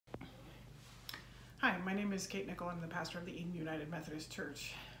Hi, my name is Kate Nickel. I'm the pastor of the Eden United Methodist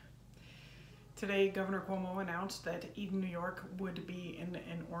Church. Today, Governor Cuomo announced that Eden, New York would be in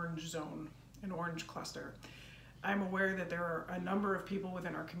an orange zone, an orange cluster. I'm aware that there are a number of people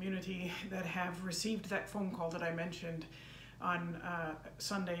within our community that have received that phone call that I mentioned on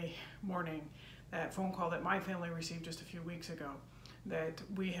Sunday morning, that phone call that my family received just a few weeks ago, that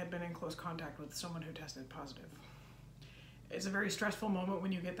we had been in close contact with someone who tested positive. It's a very stressful moment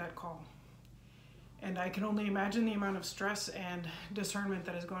when you get that call. And I can only imagine the amount of stress and discernment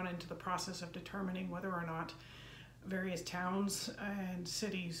that has gone into the process of determining whether or not various towns and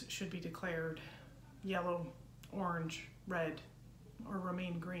cities should be declared yellow, orange, red, or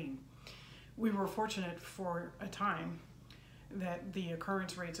remain green. We were fortunate for a time that the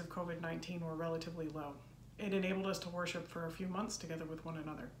occurrence rates of COVID-19 were relatively low. It enabled us to worship for a few months together with one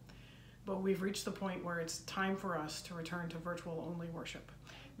another. But we've reached the point where it's time for us to return to virtual-only worship.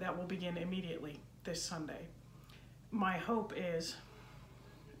 That will begin immediately this Sunday. My hope is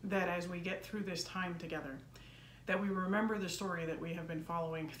that as we get through this time together, that we remember the story that we have been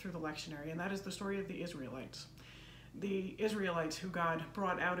following through the lectionary, and that is the story of the Israelites. The Israelites who God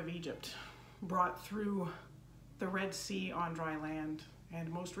brought out of Egypt, brought through the Red Sea on dry land, and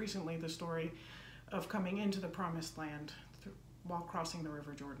most recently the story of coming into the Promised Land while crossing the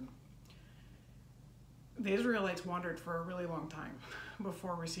River Jordan. The Israelites wandered for a really long time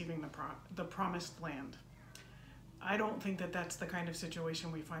before receiving the Promised Land. I don't think that that's the kind of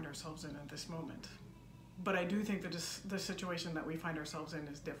situation we find ourselves in at this moment. But I do think that the situation that we find ourselves in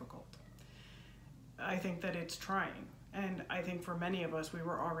is difficult. I think that it's trying. And I think for many of us, we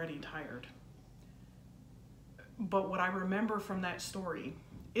were already tired. But what I remember from that story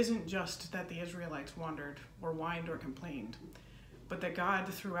isn't just that the Israelites wandered or whined or complained, but that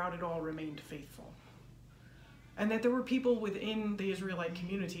God throughout it all remained faithful. And that there were people within the Israelite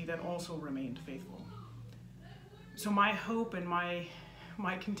community that also remained faithful. So my hope and my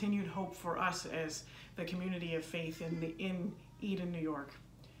continued hope for us as the community of faith in Eden, New York,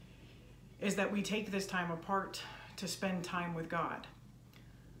 is that we take this time apart to spend time with God.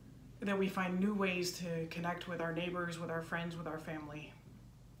 That we find new ways to connect with our neighbors, with our friends, with our family.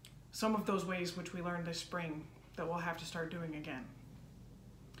 Some of those ways which we learned this spring that we'll have to start doing again.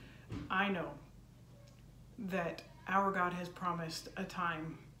 I know that our God has promised a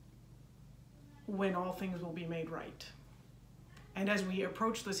time when all things will be made right. And as we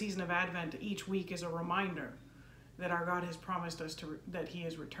approach the season of Advent, each week is a reminder that our God has promised us that He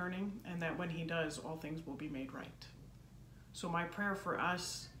is returning, and that when He does, all things will be made right. So my prayer for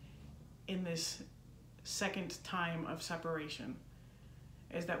us in this second time of separation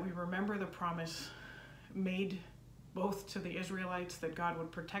is that we remember the promise made both to the Israelites that God would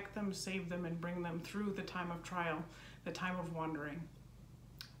protect them, save them, and bring them through the time of trial, the time of wandering,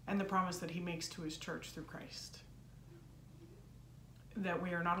 and the promise that He makes to His church through Christ. That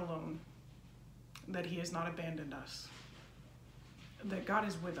we are not alone, that He has not abandoned us, that God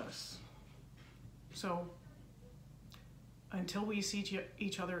is with us. So, until we see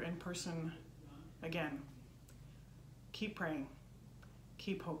each other in person again, keep praying,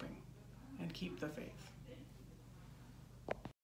 keep hoping, and keep the faith.